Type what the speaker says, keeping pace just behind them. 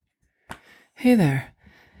Hey there.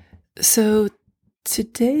 So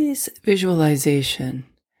today's visualization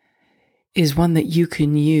is one that you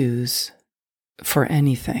can use for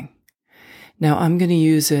anything. Now I'm going to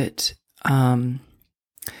use it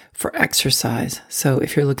for exercise. So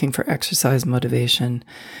if you're looking for exercise motivation,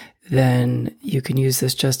 then you can use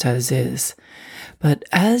this just as is. But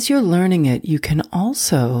as you're learning it, you can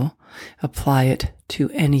also apply it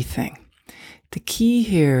to anything. The key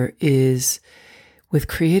here is with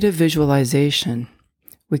creative visualization,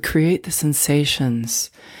 we create the sensations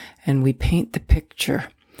and we paint the picture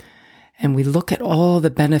and we look at all the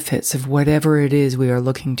benefits of whatever it is we are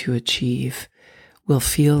looking to achieve will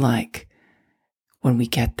feel like when we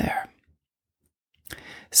get there.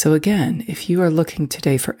 So again, if you are looking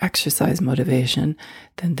today for exercise motivation,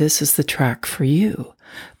 then this is the track for you.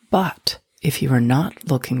 But if you are not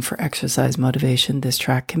looking for exercise motivation, this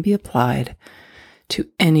track can be applied to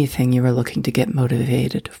anything you are looking to get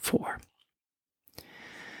motivated for.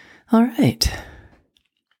 All right.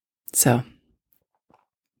 So,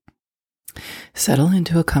 settle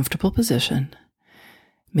into a comfortable position,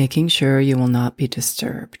 making sure you will not be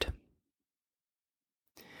disturbed.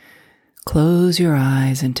 Close your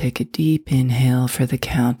eyes and take a deep inhale for the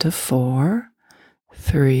count of 4,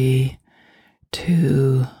 3,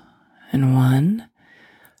 2, and 1.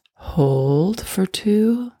 Hold for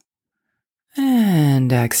 2,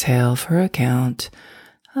 and exhale for a count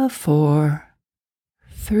of 4,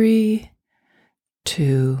 3,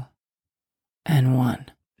 2, and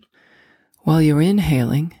 1. While you're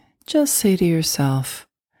inhaling, just say to yourself,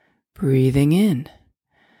 breathing in.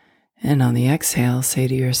 And on the exhale, say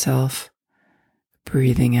to yourself,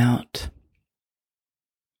 breathing out.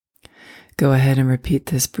 Go ahead and repeat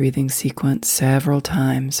this breathing sequence several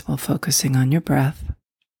times while focusing on your breath.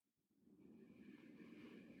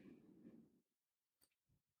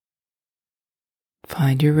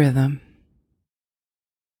 Find your rhythm.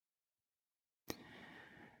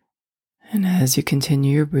 And as you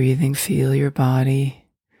continue your breathing, feel your body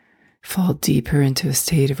fall deeper into a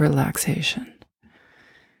state of relaxation.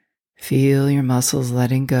 Feel your muscles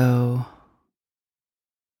letting go,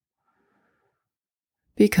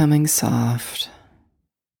 becoming soft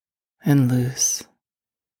and loose.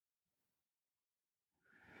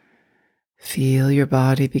 Feel your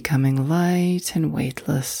body becoming light and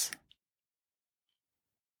weightless.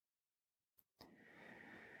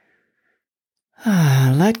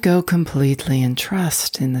 Let go completely and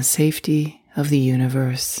trust in the safety of the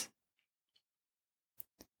universe.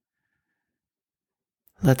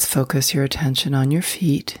 Let's focus your attention on your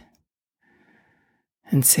feet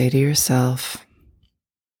and say to yourself,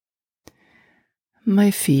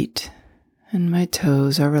 my feet and my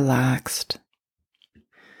toes are relaxed.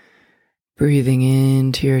 Breathing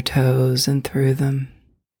into your toes and through them.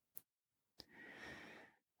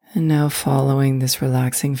 And now following this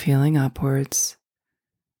relaxing feeling upwards.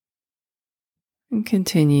 And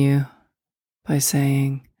continue by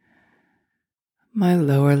saying, my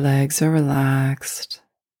lower legs are relaxed.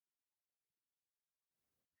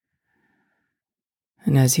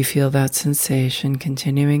 And as you feel that sensation,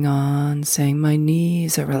 continuing on, saying, my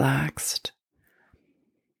knees are relaxed.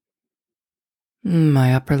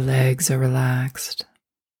 My upper legs are relaxed.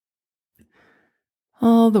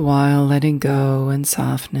 All the while letting go and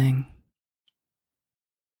softening.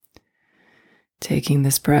 Taking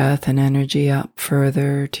this breath and energy up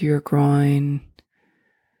further to your groin.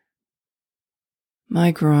 My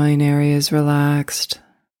groin area is relaxed.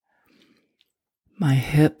 My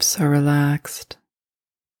hips are relaxed.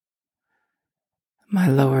 My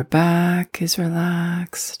lower back is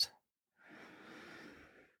relaxed.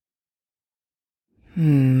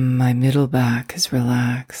 My middle back is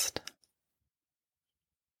relaxed.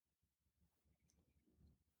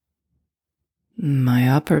 My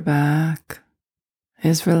upper back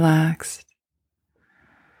is relaxed.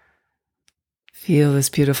 Feel this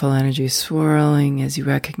beautiful energy swirling as you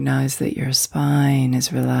recognize that your spine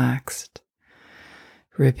is relaxed.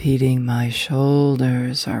 Repeating, my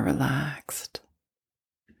shoulders are relaxed.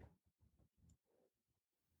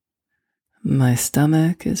 My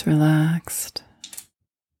stomach is relaxed.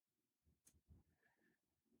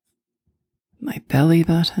 My belly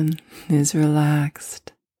button is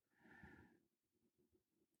relaxed.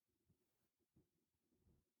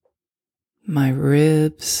 My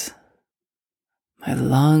ribs, my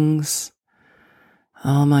lungs,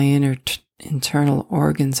 all my internal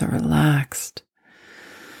organs are relaxed.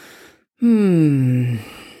 My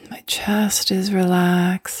chest is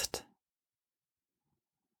relaxed.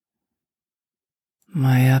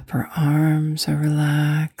 My upper arms are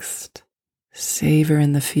relaxed. Savor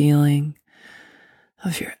in the feeling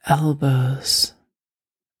of your elbows,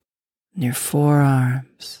 your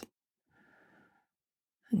forearms,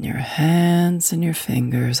 and your hands and your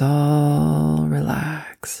fingers all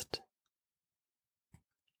relaxed.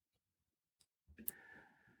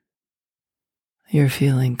 You're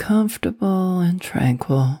feeling comfortable and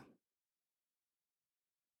tranquil.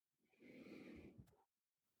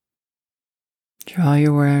 Draw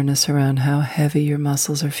your awareness around how heavy your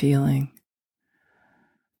muscles are feeling.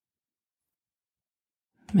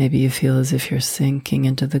 Maybe you feel as if you're sinking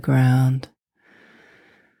into the ground,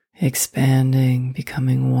 expanding,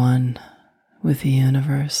 becoming one with the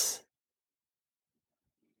universe.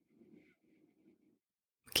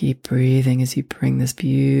 Keep breathing as you bring this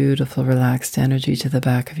beautiful, relaxed energy to the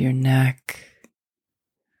back of your neck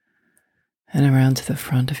and around to the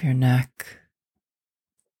front of your neck.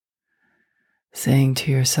 Saying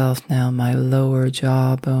to yourself now, my lower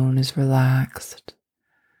jawbone is relaxed.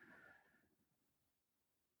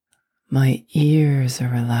 My ears are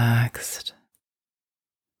relaxed.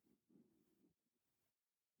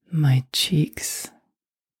 My cheeks,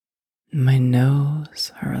 my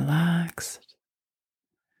nose are relaxed.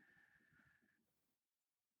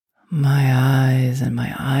 My eyes and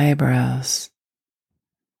my eyebrows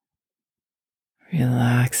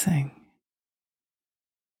relaxing.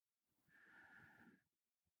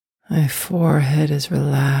 My forehead is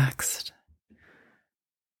relaxed.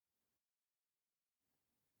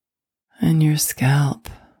 And your scalp,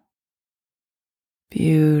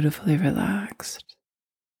 beautifully relaxed.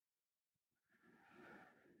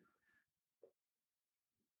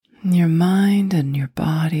 Your mind and your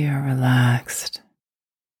body are relaxed.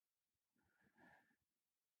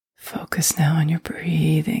 Focus now on your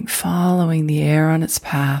breathing, following the air on its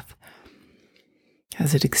path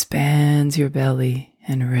as it expands your belly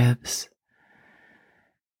and ribs,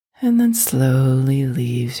 and then slowly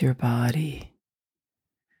leaves your body,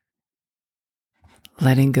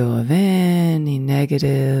 letting go of any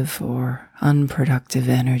negative or unproductive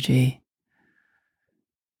energy,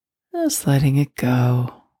 just letting it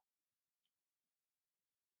go.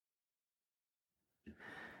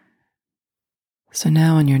 So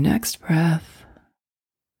now on your next breath,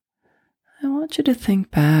 I want you to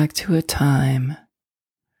think back to a time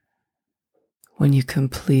when you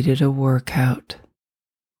completed a workout.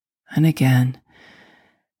 And again,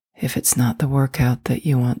 if it's not the workout that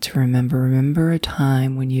you want to remember a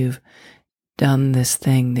time when you've done this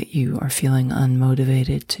thing that you are feeling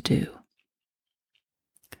unmotivated to do.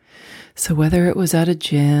 So whether it was at a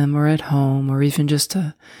gym or at home or even just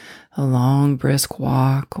a long brisk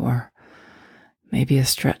walk or maybe a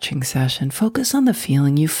stretching session, focus on the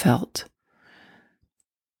feeling you felt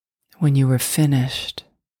when you were finished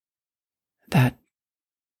that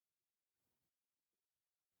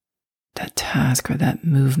task or that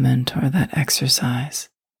movement or that exercise.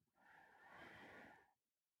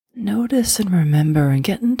 Notice and remember and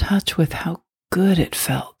get in touch with how good it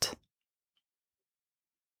felt.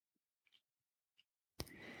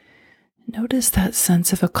 Notice that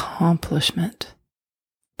sense of accomplishment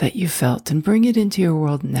that you felt and bring it into your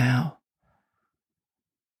world now.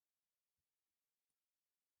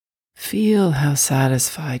 Feel how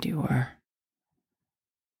satisfied you were.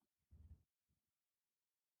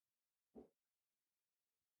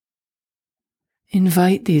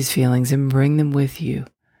 Invite these feelings and bring them with you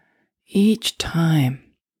each time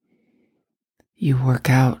you work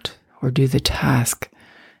out or do the task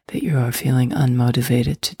that you are feeling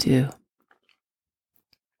unmotivated to do.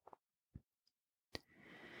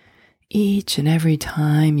 Each and every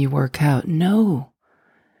time you work out, know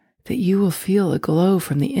that you will feel a glow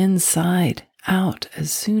from the inside out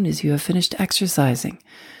as soon as you have finished exercising.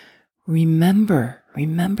 Remember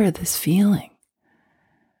this feeling.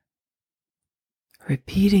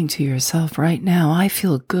 Repeating to yourself right now, I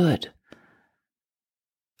feel good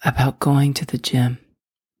about going to the gym.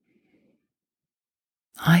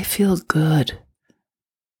 I feel good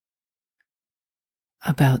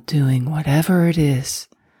about doing whatever it is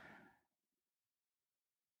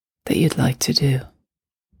that you'd like to do.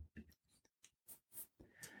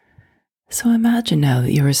 So imagine now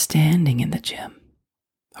that you are standing in the gym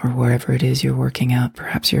or wherever it is you're working out.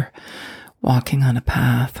 Perhaps you're walking on a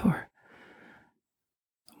path or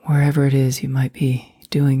wherever it is you might be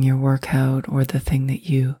doing your workout or the thing that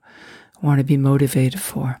you want to be motivated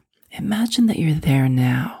for. Imagine that you're there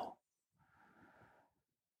now.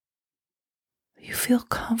 You feel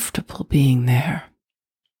comfortable being there.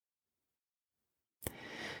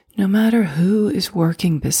 No matter who is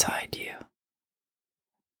working beside you,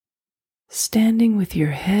 standing with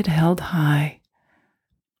your head held high,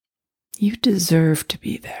 you deserve to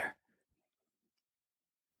be there.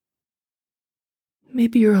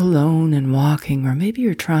 Maybe you're alone and walking, or maybe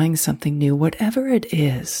you're trying something new. Whatever it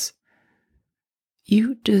is,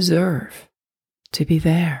 you deserve to be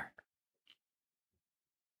there.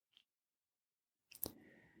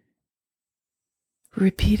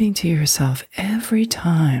 Repeating to yourself every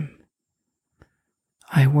time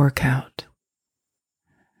I work out,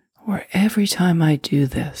 or every time I do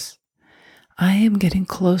this, I am getting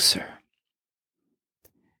closer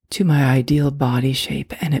to my ideal body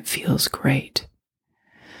shape, and it feels great.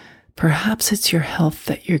 Perhaps it's your health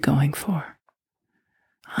that you're going for.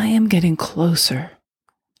 I am getting closer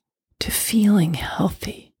to feeling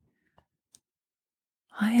healthy.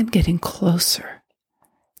 I am getting closer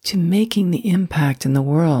to making the impact in the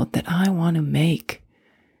world that I want to make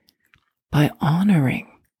by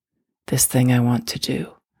honoring this thing I want to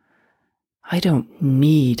do. I don't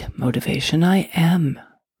need motivation. I am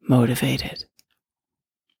motivated.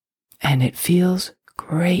 And it feels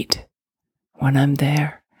great when I'm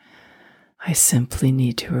there. I simply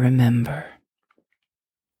need to remember.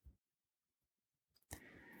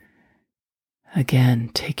 Again,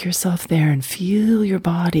 take yourself there and feel your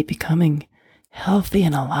body becoming healthy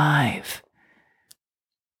and alive.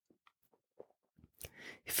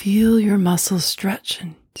 Feel your muscles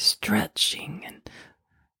stretching and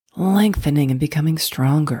lengthening and becoming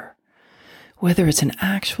stronger, whether it's an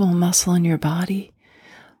actual muscle in your body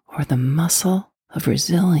or the muscle of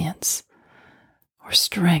resilience or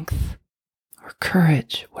strength or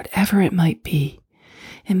courage, whatever it might be.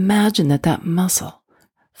 Imagine that muscle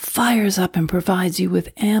fires up and provides you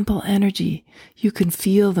with ample energy. You can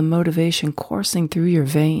feel the motivation coursing through your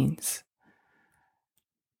veins.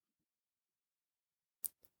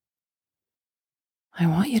 I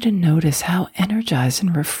want you to notice how energized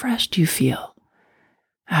and refreshed you feel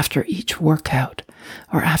after each workout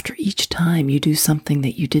or after each time you do something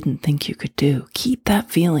that you didn't think you could do. Keep that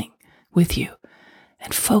feeling with you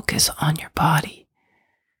and focus on your body.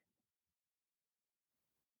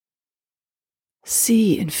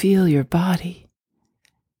 See and feel your body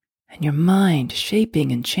and your mind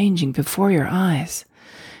shaping and changing before your eyes.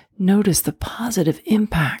 Notice the positive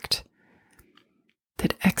impact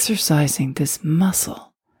that exercising this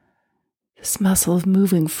muscle of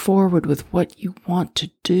moving forward with what you want to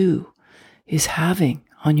do, is having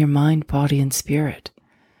on your mind, body, and spirit.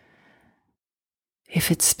 If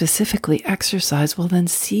it's specifically exercise, well then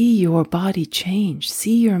see your body change.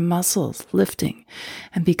 See your muscles lifting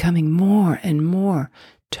and becoming more and more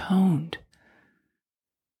toned.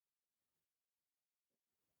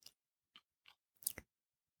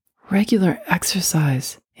 Regular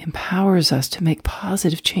exercise empowers us to make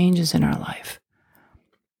positive changes in our life.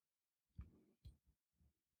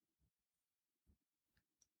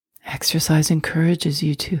 Exercise encourages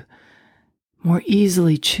you to more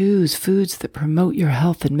easily choose foods that promote your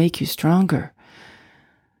health and make you stronger.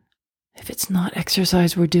 If it's not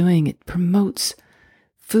exercise we're doing, it promotes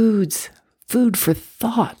food for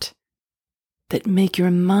thought that make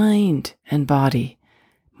your mind and body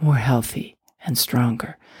more healthy and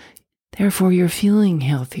stronger. Therefore, you're feeling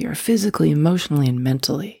healthier physically, emotionally, and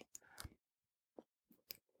mentally.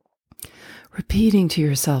 Repeating to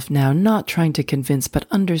yourself now, not trying to convince, but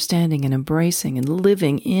understanding and embracing and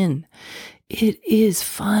living in. It is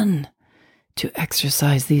fun to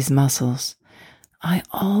exercise these muscles. I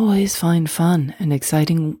always find fun and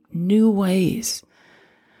exciting new ways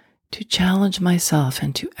to challenge myself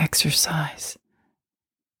and to exercise.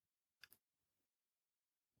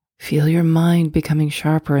 Feel your mind becoming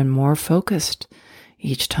sharper and more focused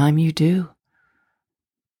each time you do.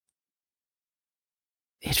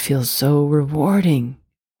 It feels so rewarding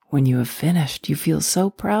when you have finished. You feel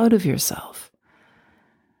so proud of yourself.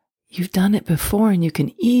 You've done it before and you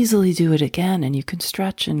can easily do it again, and you can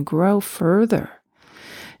stretch and grow further.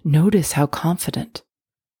 Notice how confident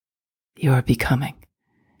you are becoming.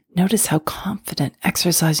 Notice how confident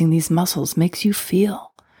exercising these muscles makes you feel.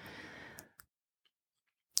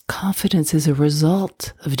 Confidence is a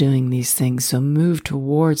result of doing these things, so move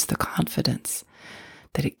towards the confidence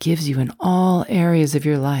that it gives you in all areas of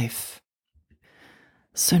your life.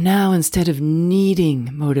 So now, instead of needing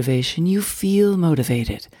motivation, you feel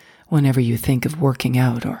motivated whenever you think of working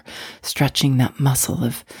out or stretching that muscle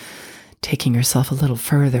of taking yourself a little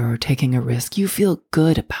further or taking a risk. You feel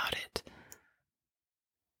good about it.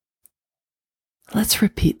 Let's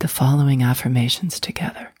repeat the following affirmations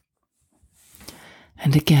together.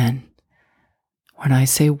 And again, when I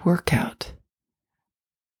say workout,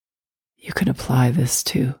 you can apply this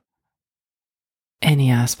to any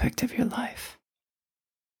aspect of your life.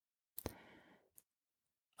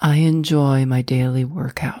 I enjoy my daily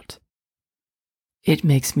workout. It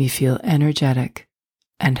makes me feel energetic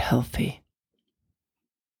and healthy.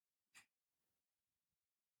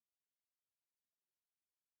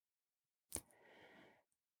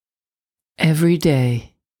 Every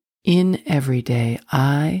day, in every day,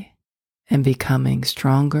 I am becoming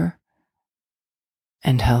stronger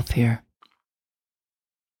and healthier.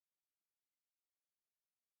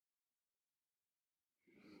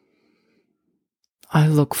 I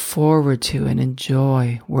look forward to and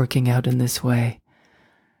enjoy working out in this way.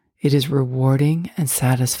 It is rewarding and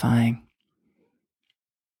satisfying.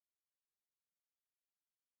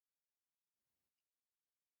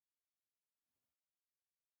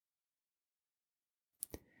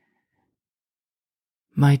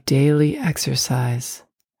 My daily exercise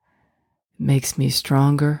makes me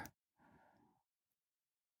stronger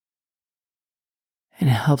and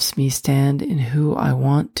helps me stand in who I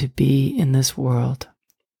want to be in this world.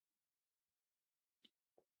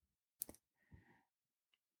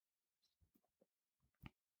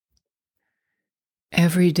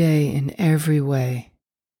 Every day, in every way,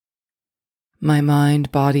 my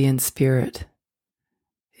mind, body, and spirit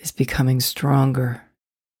is becoming stronger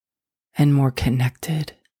and more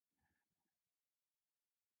connected.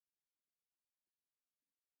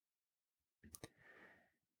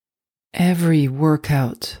 Every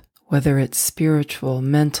workout, whether it's spiritual,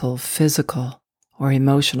 mental, physical, or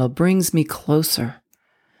emotional, brings me closer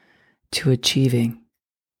to achieving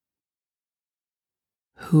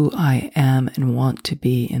who I am and want to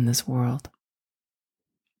be in this world.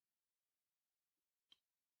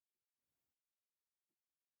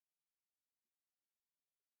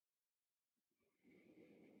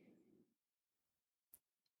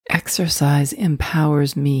 Exercise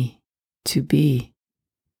empowers me to be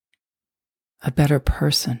a better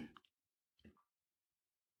person.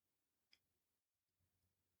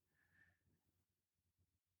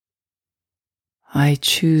 I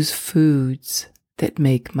choose foods that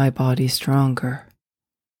make my body stronger.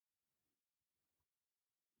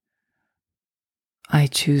 I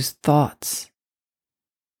choose thoughts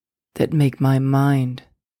that make my mind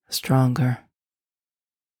stronger.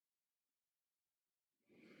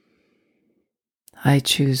 I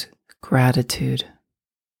choose gratitude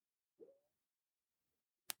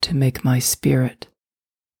to make my spirit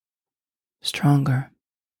stronger.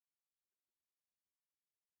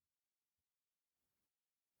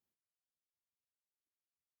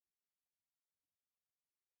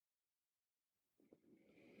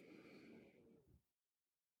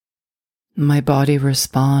 My body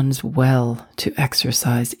responds well to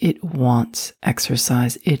exercise. It wants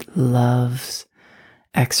exercise. It loves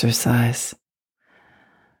exercise.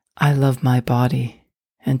 I love my body,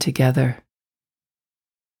 and together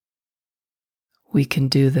we can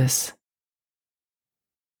do this.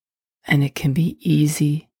 And it can be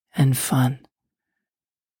easy and fun.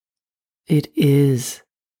 It is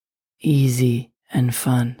easy and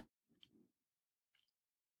fun.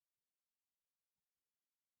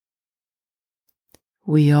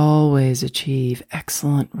 We always achieve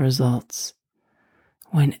excellent results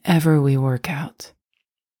whenever we work out.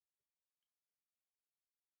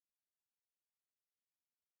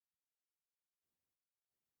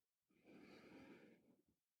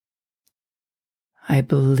 I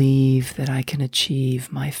believe that I can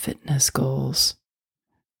achieve my fitness goals,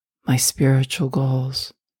 my spiritual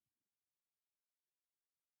goals.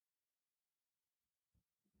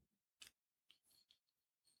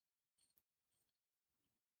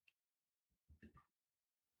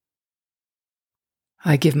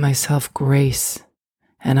 I give myself grace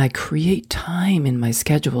and I create time in my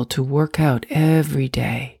schedule to work out every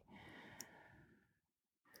day.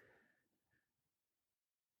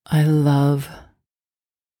 I love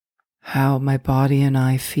how my body and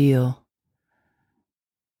I feel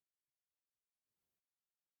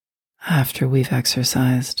after we've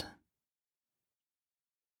exercised.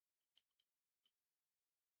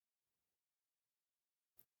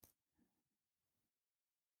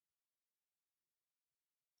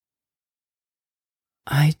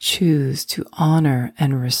 I choose to honor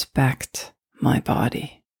and respect my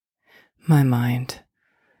body, my mind,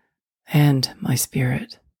 and my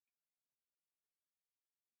spirit.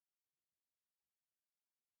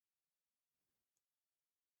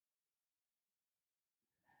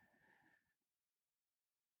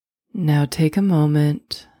 Now take a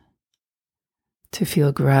moment to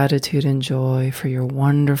feel gratitude and joy for your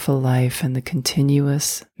wonderful life and the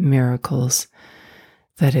continuous miracles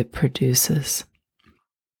that it produces.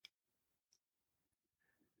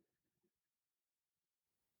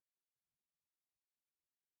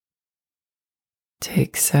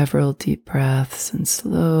 Take several deep breaths and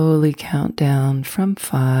slowly count down from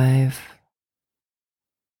 5.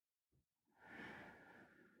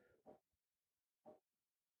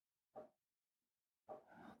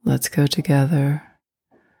 Let's go together.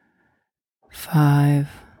 5,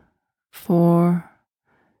 4,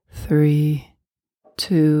 3,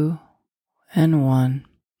 2, and 1.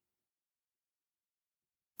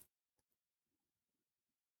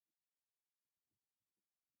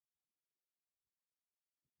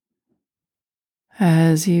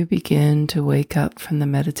 As you begin to wake up from the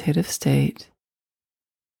meditative state,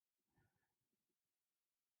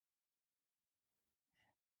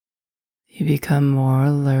 you become more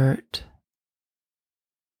alert.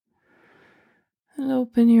 And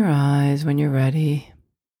open your eyes when you're ready.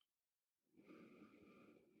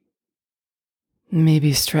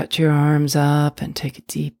 Maybe stretch your arms up and take a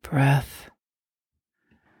deep breath.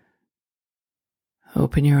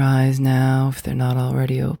 Open your eyes now if they're not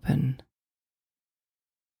already open.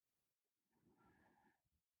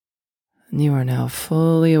 And you are now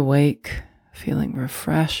fully awake, feeling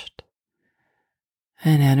refreshed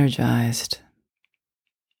and energized.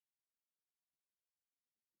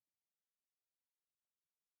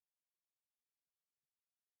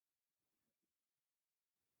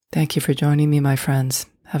 Thank you for joining me, my friends.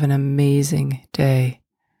 Have an amazing day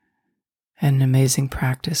and an amazing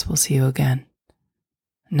practice. We'll see you again.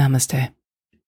 Namaste.